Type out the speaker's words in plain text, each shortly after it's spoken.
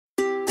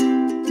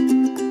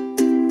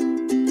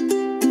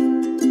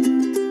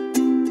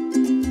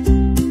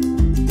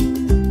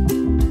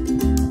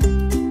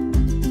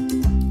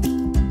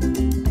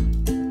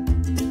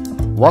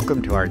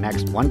Welcome to our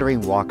next Wandering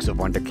Walks of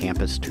Wonder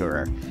campus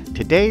tour.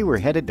 Today we're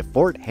headed to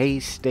Fort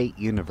Hays State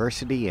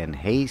University in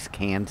Hays,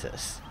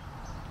 Kansas.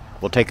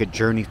 We'll take a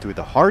journey through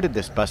the heart of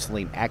this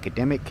bustling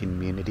academic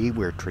community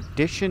where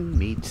tradition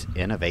meets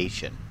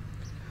innovation.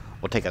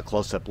 We'll take a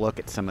close-up look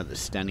at some of the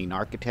stunning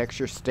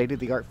architecture,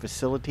 state-of-the-art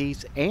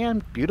facilities,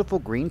 and beautiful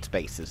green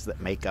spaces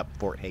that make up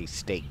Fort Hays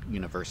State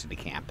University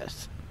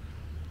campus.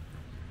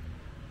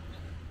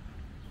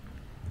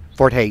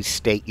 Fort Hays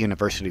State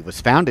University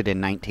was founded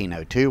in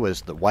 1902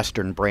 as the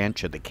western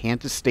branch of the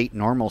Kansas State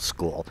Normal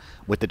School,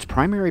 with its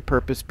primary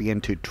purpose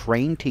being to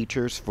train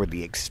teachers for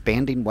the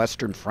expanding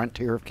western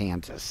frontier of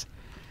Kansas.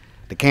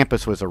 The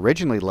campus was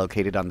originally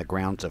located on the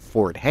grounds of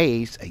Fort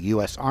Hays, a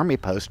U.S. Army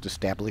post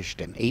established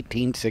in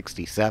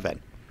 1867.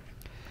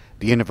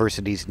 The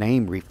university's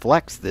name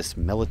reflects this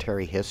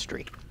military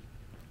history.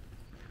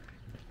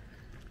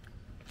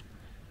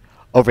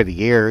 Over the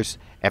years,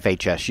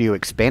 FHSU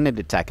expanded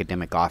its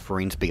academic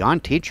offerings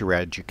beyond teacher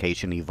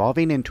education,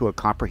 evolving into a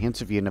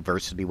comprehensive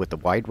university with a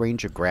wide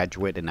range of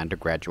graduate and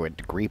undergraduate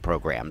degree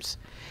programs.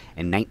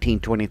 In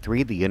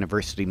 1923, the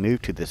university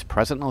moved to this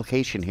present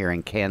location here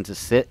in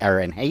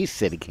Hays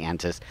City,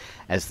 Kansas,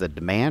 as the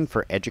demand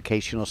for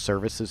educational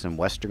services in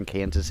western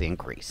Kansas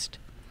increased.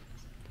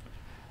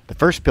 The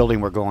first building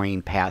we're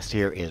going past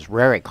here is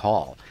Rarick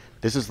Hall.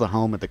 This is the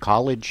home of the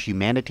College,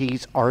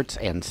 Humanities, Arts,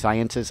 and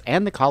Sciences,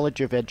 and the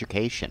College of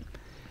Education.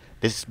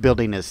 This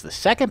building is the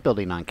second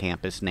building on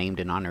campus named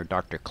in honor of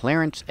Dr.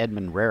 Clarence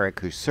Edmund Rarick,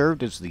 who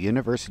served as the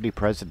university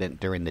president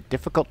during the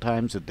difficult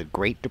times of the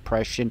Great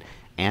Depression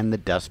and the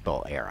Dust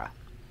Bowl era.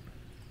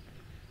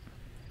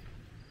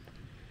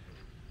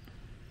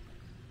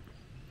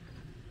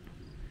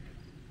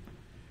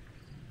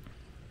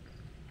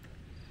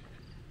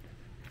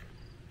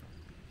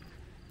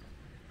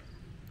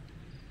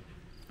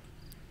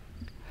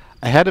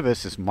 Ahead of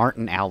us is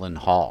Martin Allen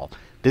Hall.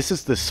 This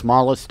is the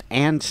smallest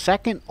and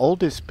second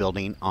oldest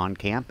building on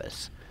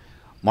campus.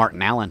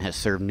 Martin Allen has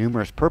served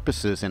numerous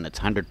purposes in its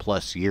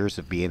 100-plus years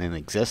of being in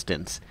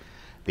existence.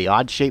 The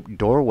odd-shaped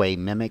doorway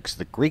mimics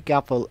the Greek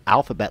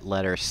alphabet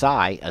letter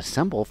Psi, a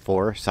symbol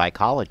for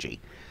psychology.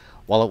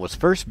 While it was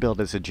first built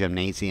as a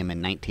gymnasium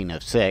in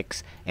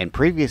 1906, and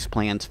previous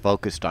plans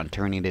focused on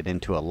turning it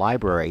into a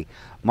library,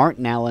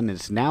 Martin Allen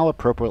is now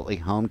appropriately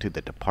home to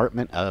the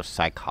Department of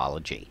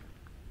Psychology.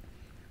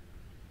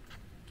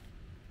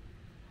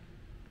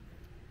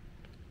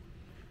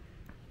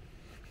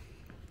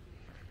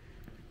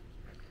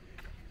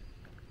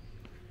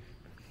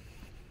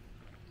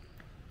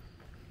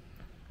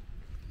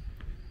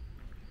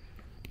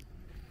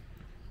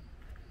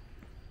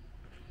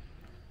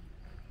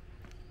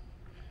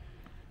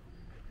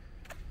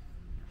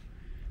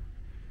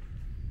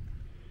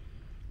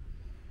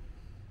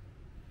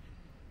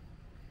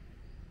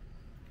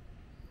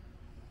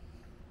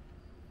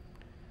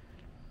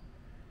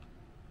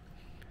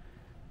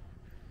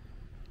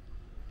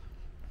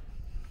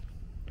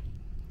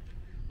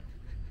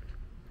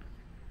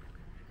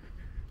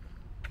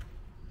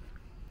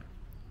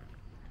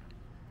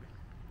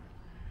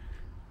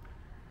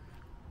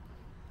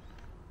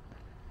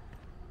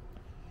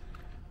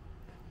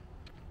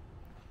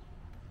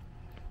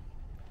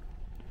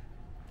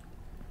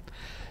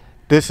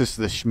 This is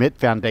the Schmidt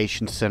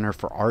Foundation Center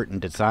for Art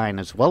and Design,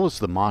 as well as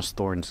the Moss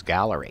Thorns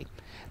Gallery.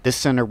 This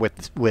center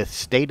with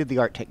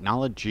state-of-the-art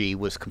technology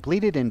was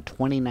completed in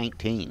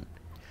 2019.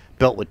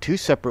 Built with two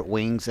separate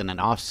wings and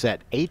an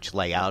offset H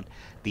layout,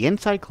 the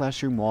inside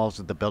classroom walls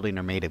of the building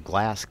are made of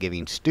glass,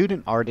 giving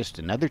student artists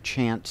another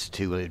chance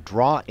to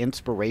draw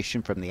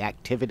inspiration from the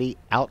activity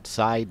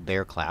outside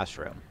their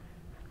classroom.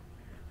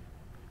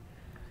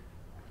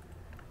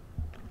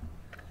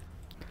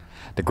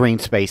 The green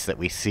space that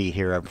we see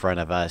here in front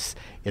of us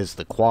is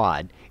the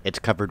quad. It's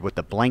covered with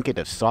a blanket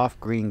of soft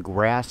green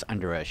grass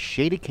under a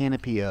shady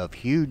canopy of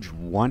huge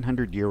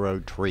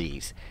 100-year-old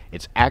trees.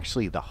 It's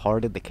actually the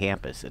heart of the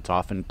campus. It's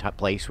often a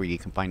place where you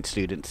can find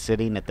students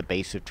sitting at the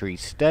base of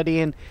trees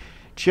studying,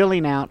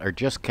 chilling out, or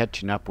just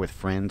catching up with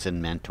friends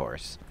and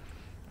mentors.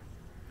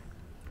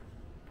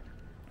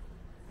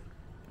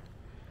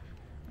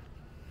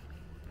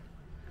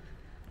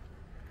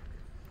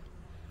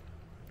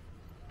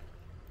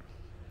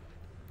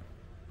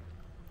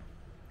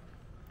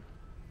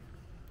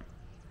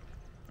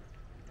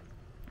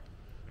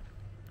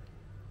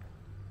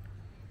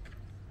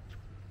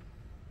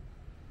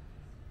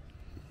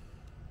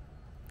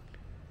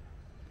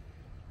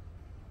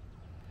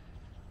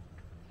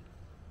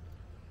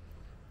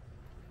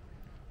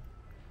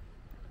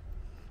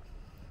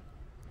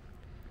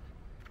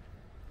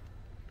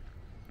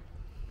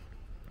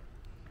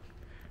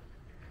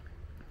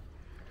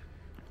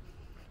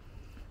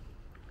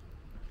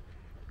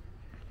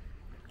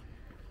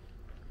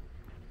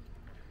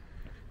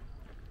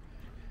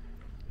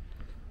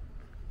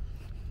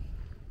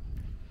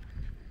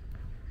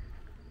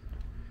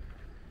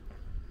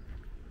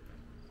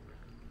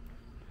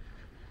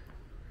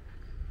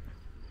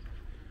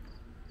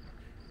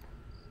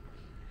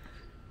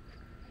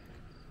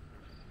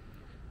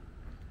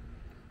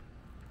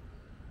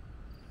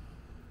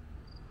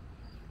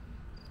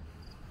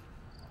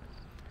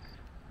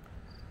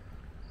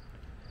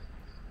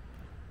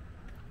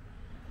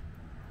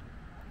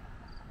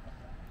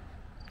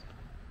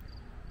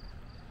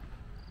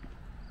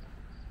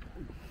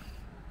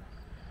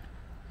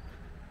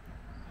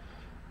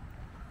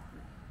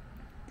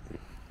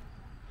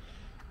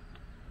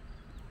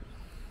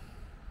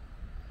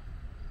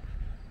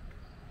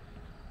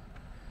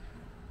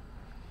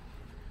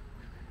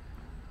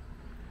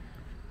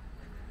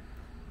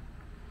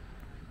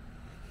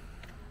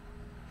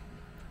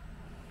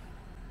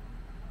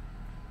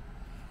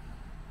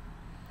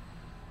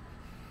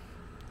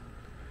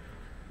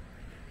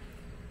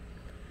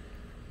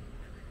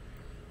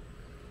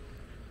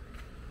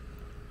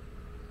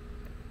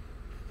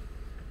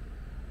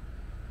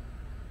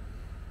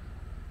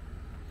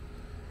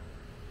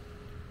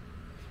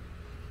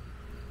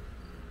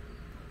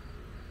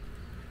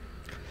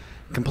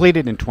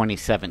 Completed in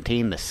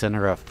 2017, the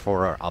Center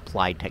for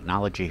Applied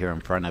Technology here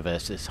in front of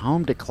us is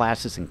home to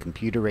classes in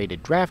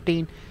computer-aided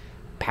drafting,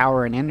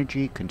 power and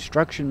energy,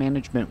 construction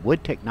management,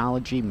 wood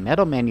technology,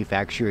 metal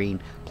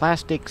manufacturing,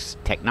 plastics,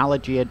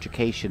 technology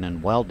education,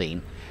 and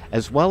welding,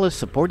 as well as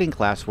supporting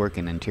classwork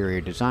in interior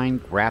design,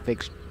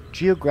 graphics,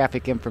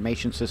 geographic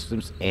information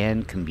systems,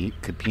 and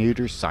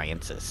computer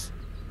sciences.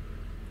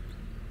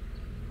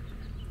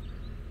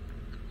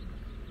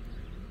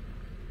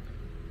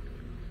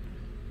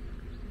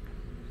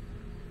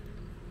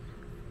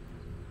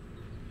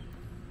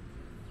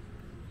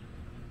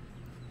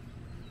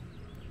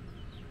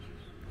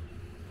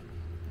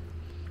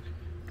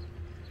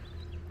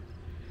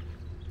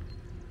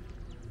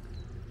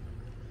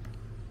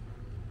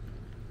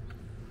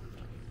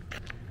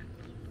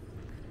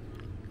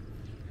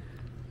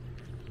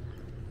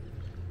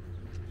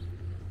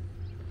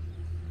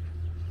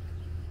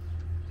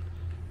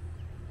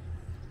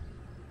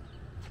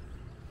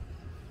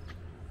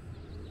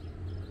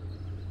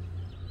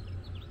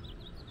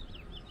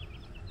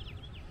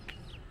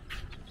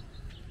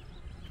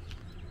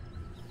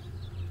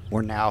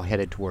 We're now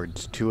headed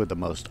towards two of the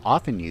most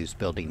often used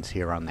buildings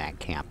here on that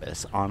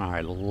campus. On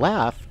our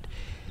left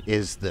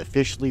is the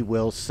Fishley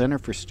Wills Center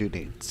for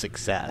Student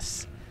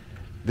Success.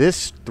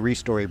 This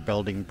three-story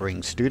building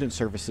brings student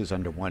services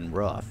under one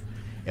roof.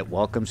 It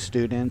welcomes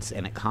students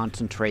and it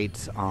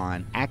concentrates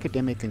on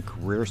academic and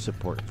career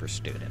support for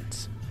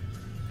students.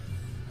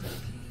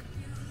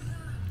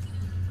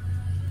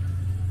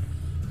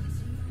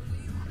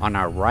 On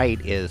our right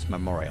is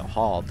Memorial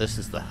Hall. This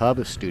is the hub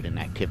of student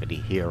activity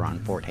here on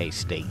Fort Hays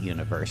State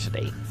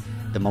University.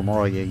 The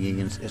Memorial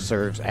Union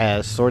serves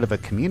as sort of a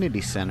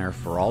community center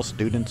for all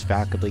students,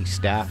 faculty,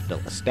 staff,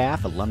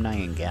 alumni,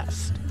 and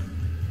guests.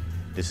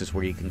 This is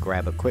where you can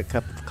grab a quick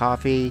cup of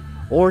coffee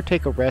or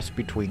take a rest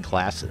between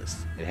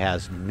classes. It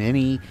has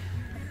many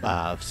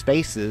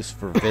spaces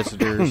for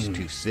visitors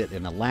to sit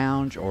in a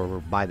lounge or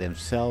by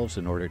themselves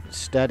in order to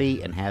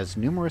study, and has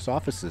numerous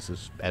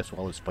offices as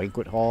well as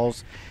banquet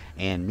halls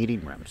and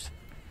meeting rooms.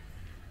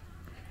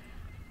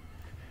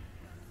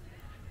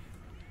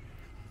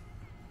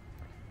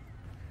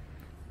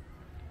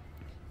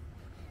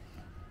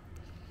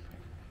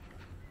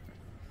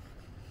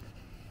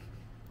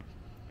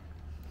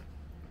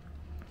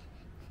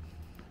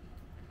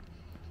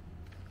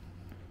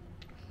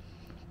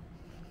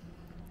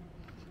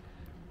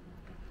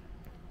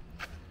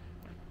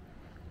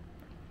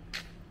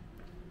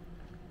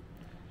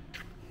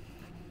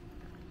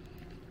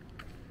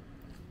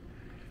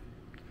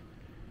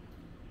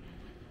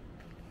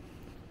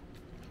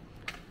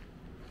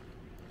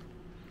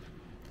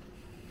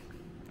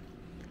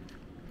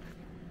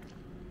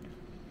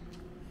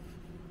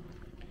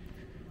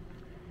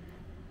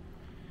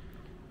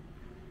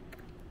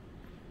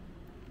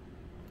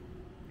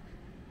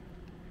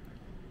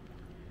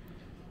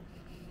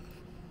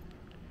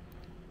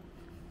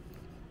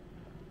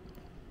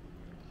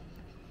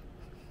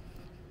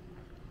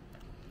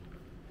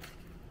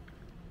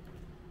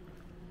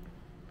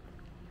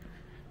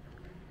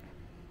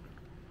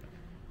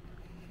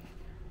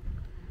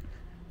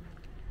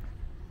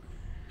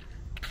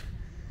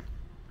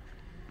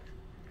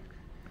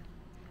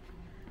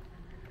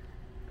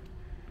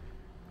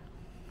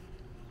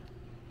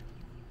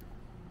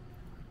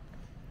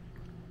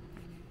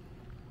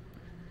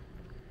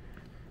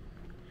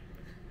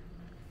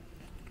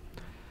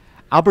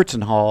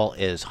 Albertson Hall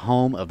is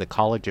home of the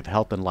College of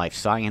Health and Life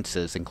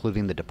Sciences,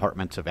 including the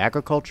departments of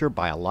Agriculture,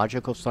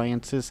 Biological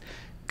Sciences,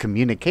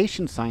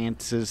 Communication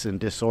Sciences and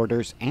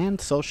Disorders,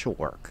 and Social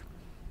Work.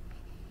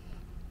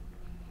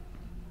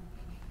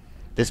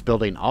 This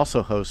building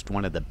also hosts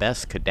one of the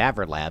best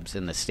cadaver labs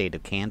in the state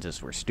of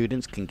Kansas, where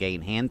students can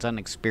gain hands-on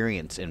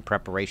experience in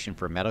preparation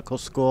for medical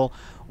school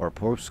or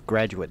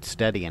postgraduate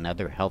study in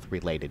other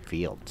health-related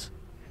fields.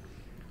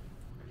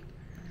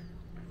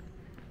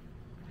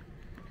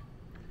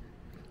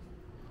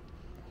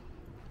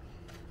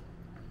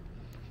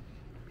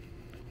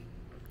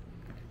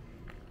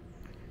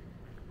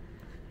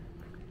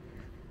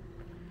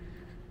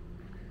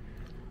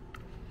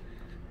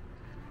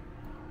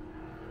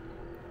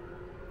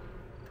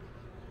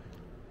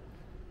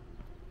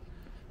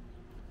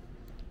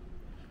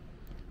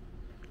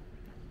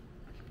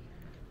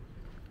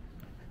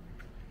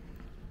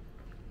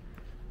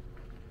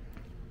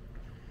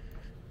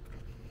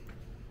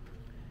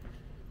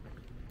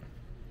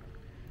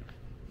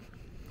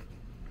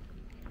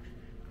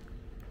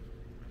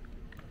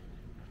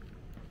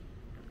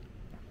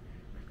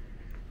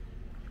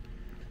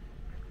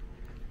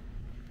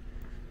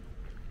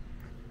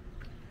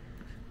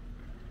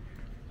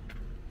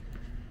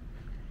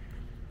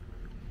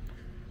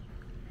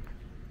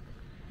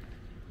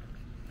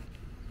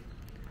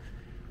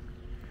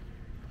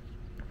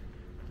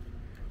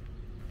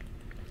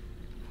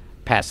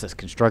 Past this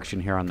construction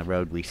here on the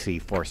road, we see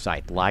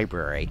Forsyth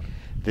Library.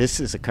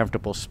 This is a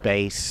comfortable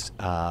space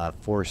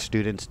for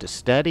students to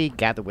study,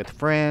 gather with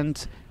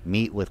friends,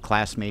 meet with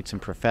classmates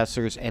and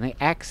professors, and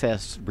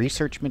access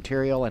research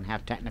material and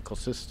have technical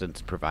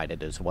assistance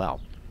provided as well.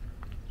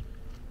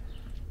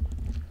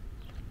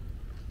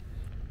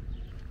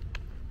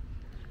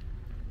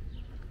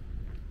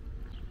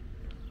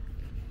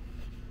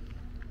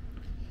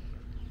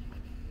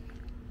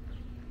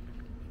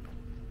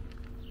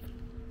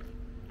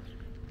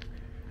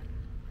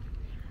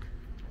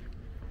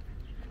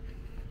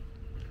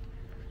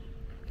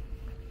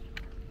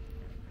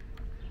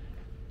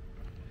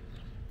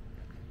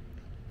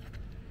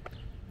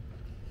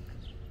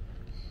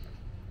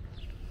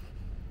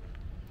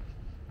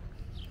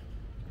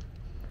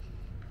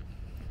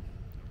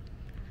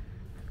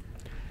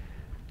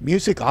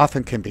 Music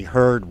often can be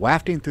heard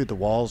wafting through the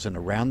walls and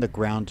around the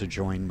grounds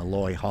adjoining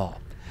Malloy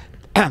Hall.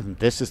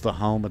 This is the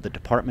home of the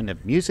Department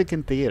of Music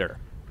and Theater.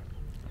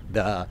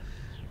 The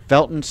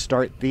Felton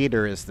Start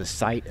Theater is the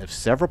site of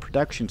several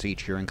productions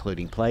each year,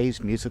 including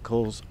plays,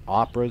 musicals,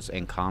 operas,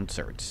 and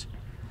concerts.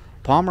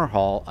 Palmer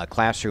Hall, a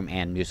classroom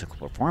and musical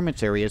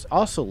performance area, is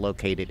also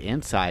located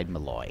inside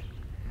Malloy.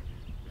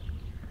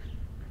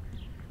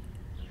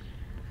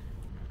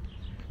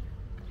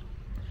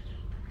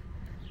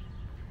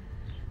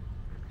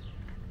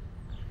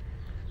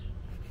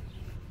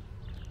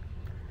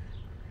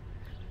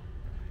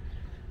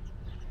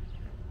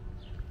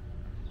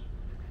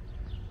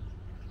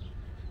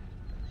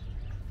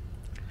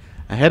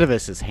 Ahead of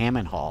us is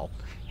Hammond Hall.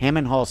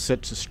 Hammond Hall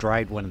sits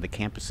astride one of the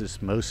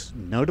campus's most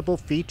notable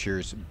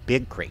features,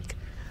 Big Creek.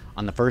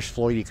 On the first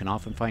floor, you can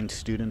often find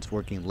students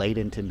working late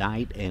into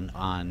night and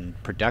on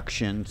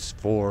productions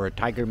for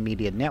Tiger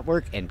Media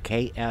Network and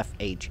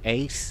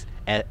KFHS,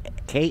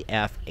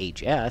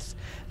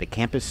 the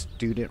campus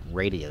student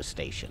radio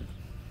station.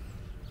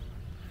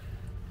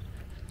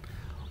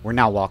 We're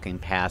now walking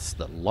past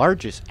the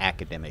largest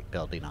academic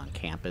building on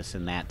campus,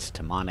 and that's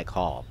Tamonic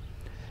Hall.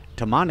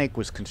 Tamonic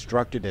was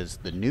constructed as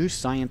the new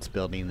science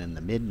building in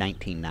the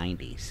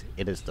mid-1990s.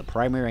 It is the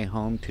primary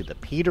home to the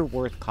Peter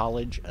Worth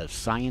College of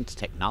Science,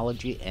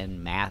 Technology,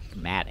 and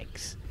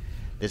Mathematics.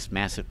 This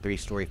massive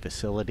three-story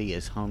facility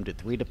is home to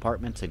 3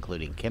 departments,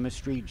 including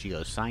chemistry,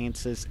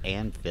 geosciences,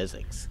 and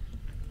physics.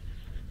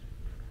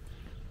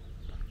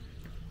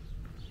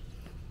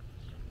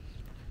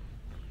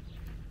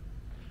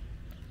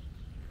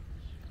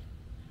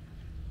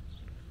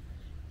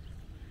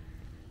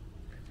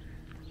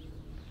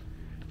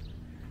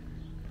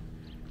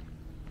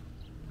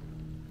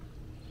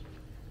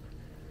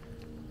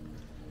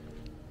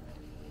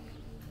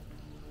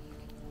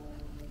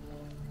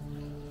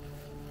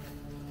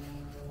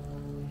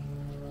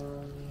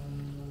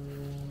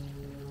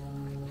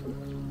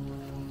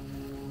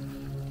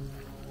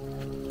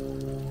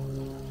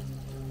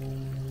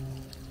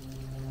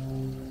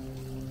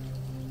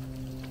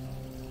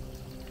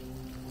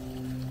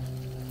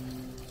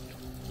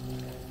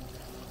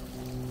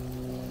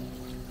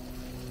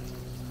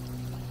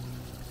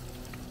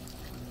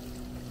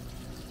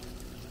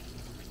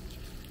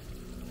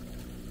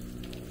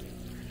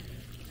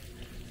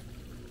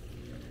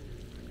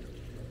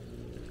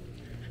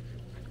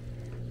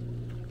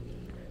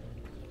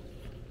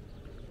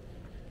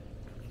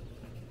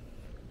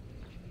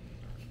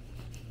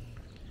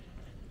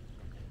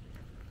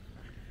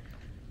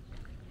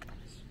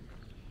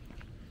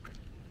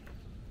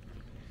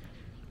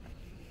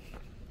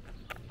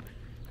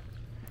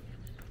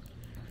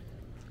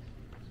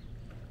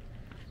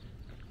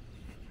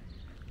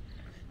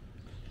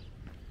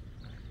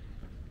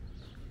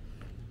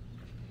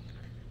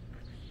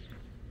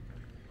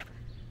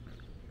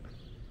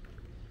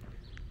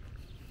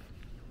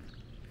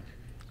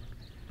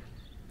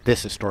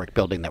 This historic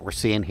building that we're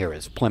seeing here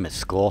is Plymouth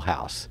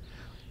Schoolhouse.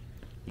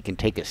 You can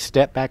take a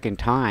step back in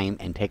time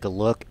and take a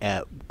look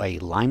at a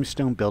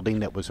limestone building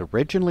that was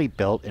originally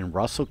built in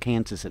Russell,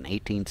 Kansas in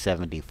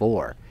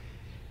 1874.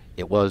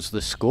 It was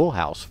the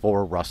schoolhouse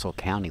for Russell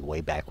County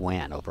way back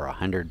when, over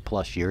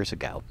 100+ years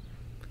ago.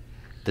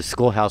 The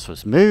schoolhouse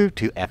was moved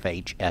to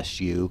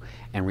FHSU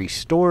and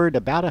restored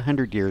about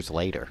 100 years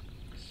later.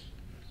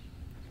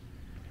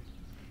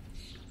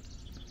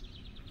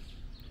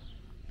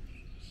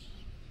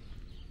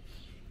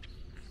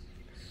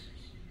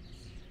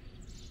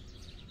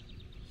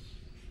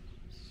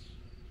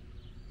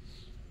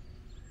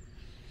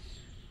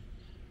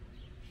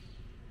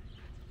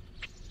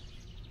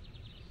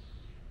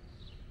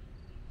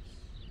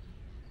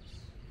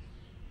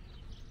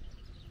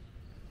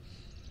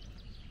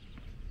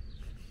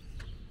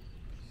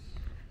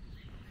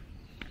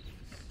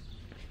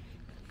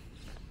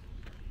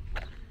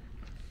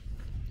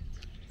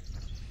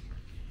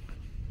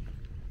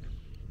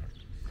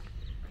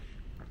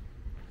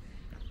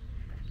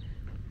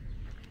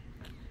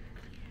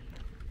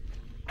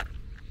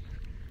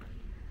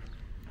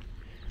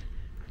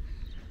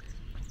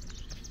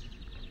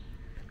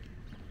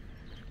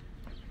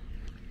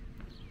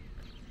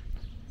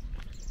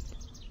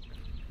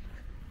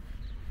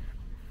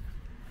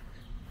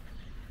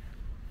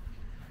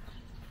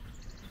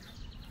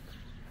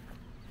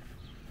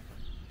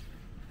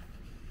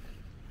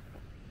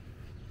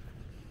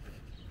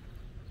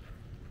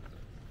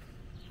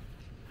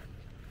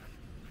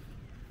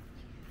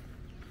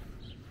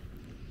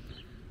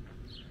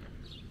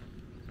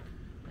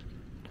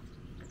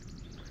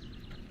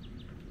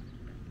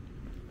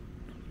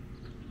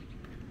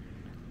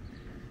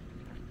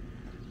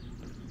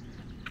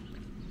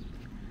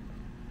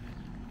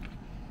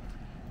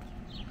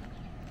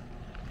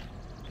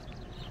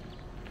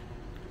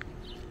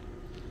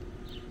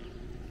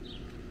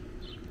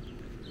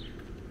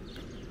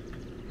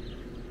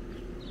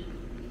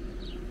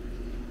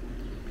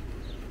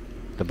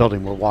 The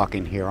building we're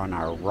walking here on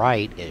our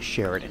right is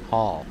Sheridan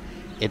Hall.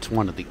 It's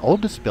one of the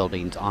oldest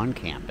buildings on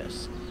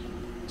campus.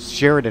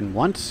 Sheridan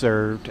once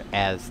served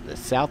as the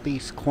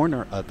southeast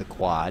corner of the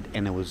quad,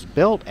 and it was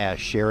built as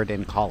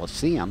Sheridan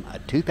Coliseum, a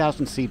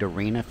 2,000-seat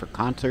arena for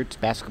concerts,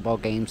 basketball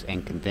games,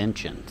 and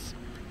conventions.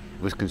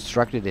 It was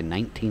constructed in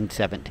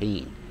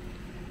 1917.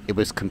 It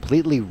was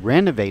completely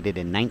renovated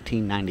in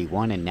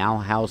 1991 and now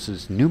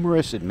houses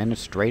numerous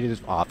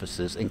administrative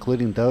offices,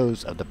 including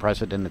those of the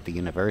president of the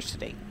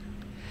university.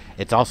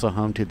 It's also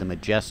home to the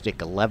majestic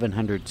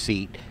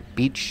 1,100-seat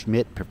Beach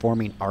Schmidt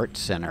Performing Arts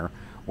Center,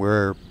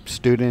 where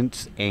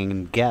students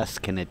and guests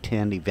can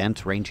attend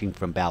events ranging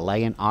from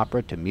ballet and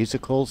opera to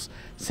musicals,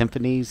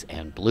 symphonies,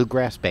 and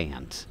bluegrass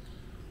bands.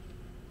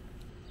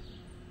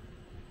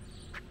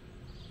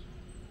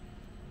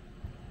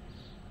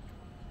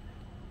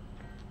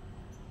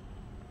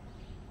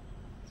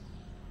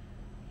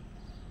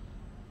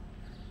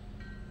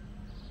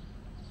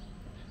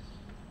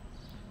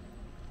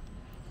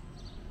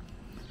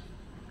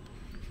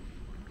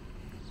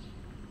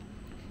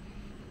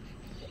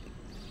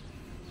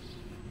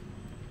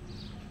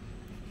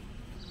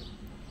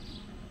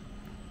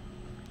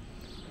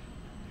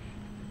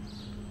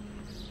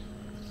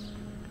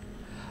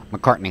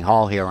 McCartney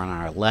Hall here on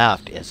our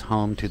left is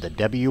home to the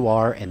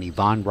W.R. and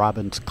Yvonne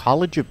Robbins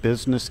College of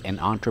Business and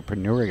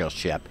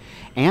Entrepreneurship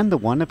and the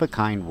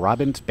one-of-a-kind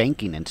Robbins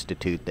Banking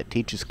Institute that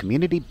teaches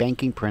community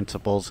banking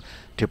principles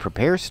to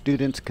prepare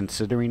students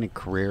considering a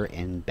career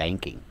in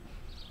banking.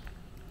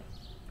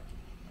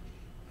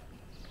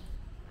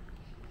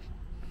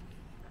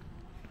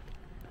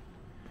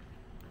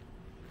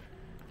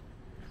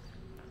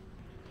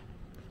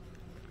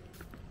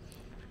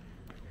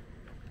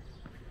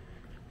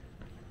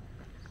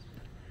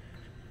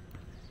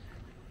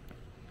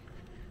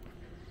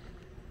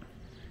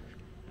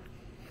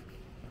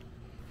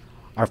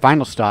 Our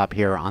final stop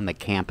here on the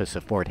campus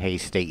of Fort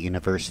Hays State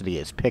University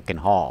is Picken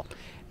Hall.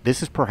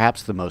 This is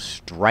perhaps the most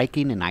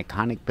striking and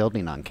iconic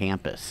building on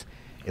campus.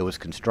 It was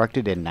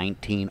constructed in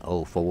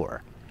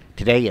 1904.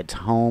 Today it's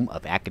home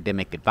of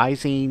academic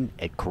advising,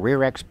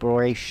 career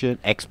exploration,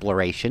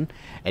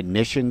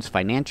 admissions,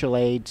 financial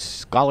aid,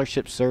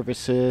 scholarship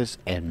services,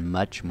 and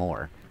much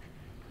more.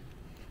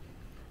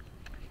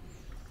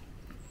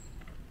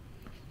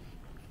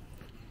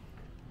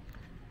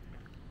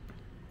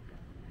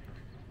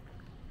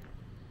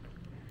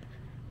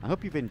 I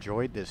hope you've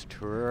enjoyed this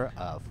tour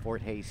of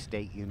Fort Hays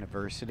State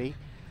University.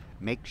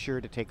 Make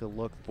sure to take a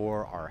look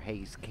for our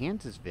Hays,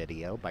 Kansas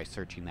video by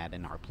searching that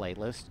in our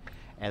playlist,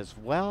 as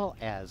well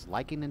as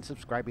liking and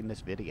subscribing this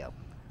video.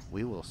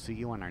 We will see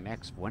you on our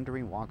next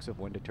Wandering Walks of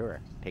Wonder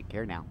Tour. Take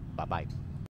care now. Bye-bye.